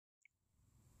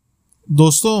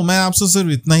दोस्तों मैं आपसे सिर्फ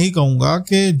इतना ही कहूंगा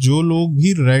कि जो लोग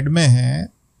भी रेड में हैं,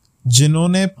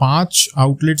 जिन्होंने 5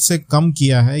 आउटलेट से कम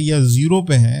किया है या 0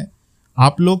 पे हैं,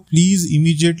 आप लोग प्लीज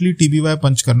इमीडिएटली TBY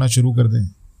पंच करना शुरू कर दें।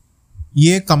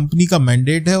 ये कंपनी का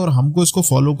मैंडेट है और हमको इसको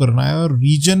फॉलो करना है और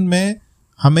रीजन में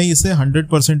हमें इसे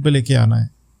 100% पे लेके आना है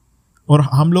और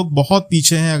हम लोग बहुत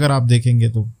पीछे हैं। अगर आप देखेंगे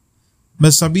तो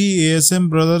मैं सभी ASM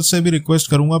ब्रदर्स से भी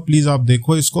रिक्वेस्ट करूंगा, प्लीज आप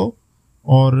देखो इसको।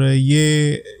 और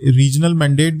ये रीजनल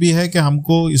मैंडेट भी है कि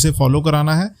हमको इसे फॉलो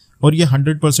कराना है और ये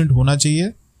 100% होना चाहिए।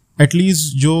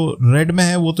 एटलीस्ट जो रेड में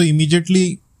है वो तो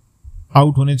इमीडिएटली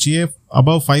आउट होने चाहिए,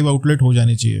 अबव 5 आउटलेट हो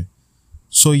जाने चाहिए।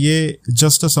 सो ये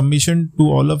just a submission to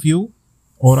all of you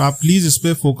और आप प्लीज इस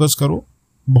पे फोकस करो,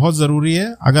 बहुत जरूरी है।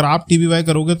 अगर आप TBY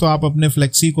करोगे तो आप अपने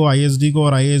फ्लेक्सी को, ISD को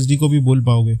और IASD को भी बोल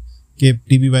पाओगे कि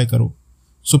TBY करो।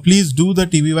 सो प्लीज डू द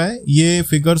TBY। ये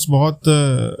फिगर्स बहुत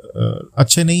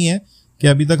अच्छे नहीं है कि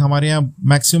अभी तक हमारे यहाँ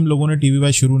मैक्सिमम लोगों ने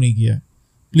TBY शुरू नहीं किया है।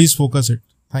 Please focus it.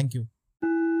 Thank you.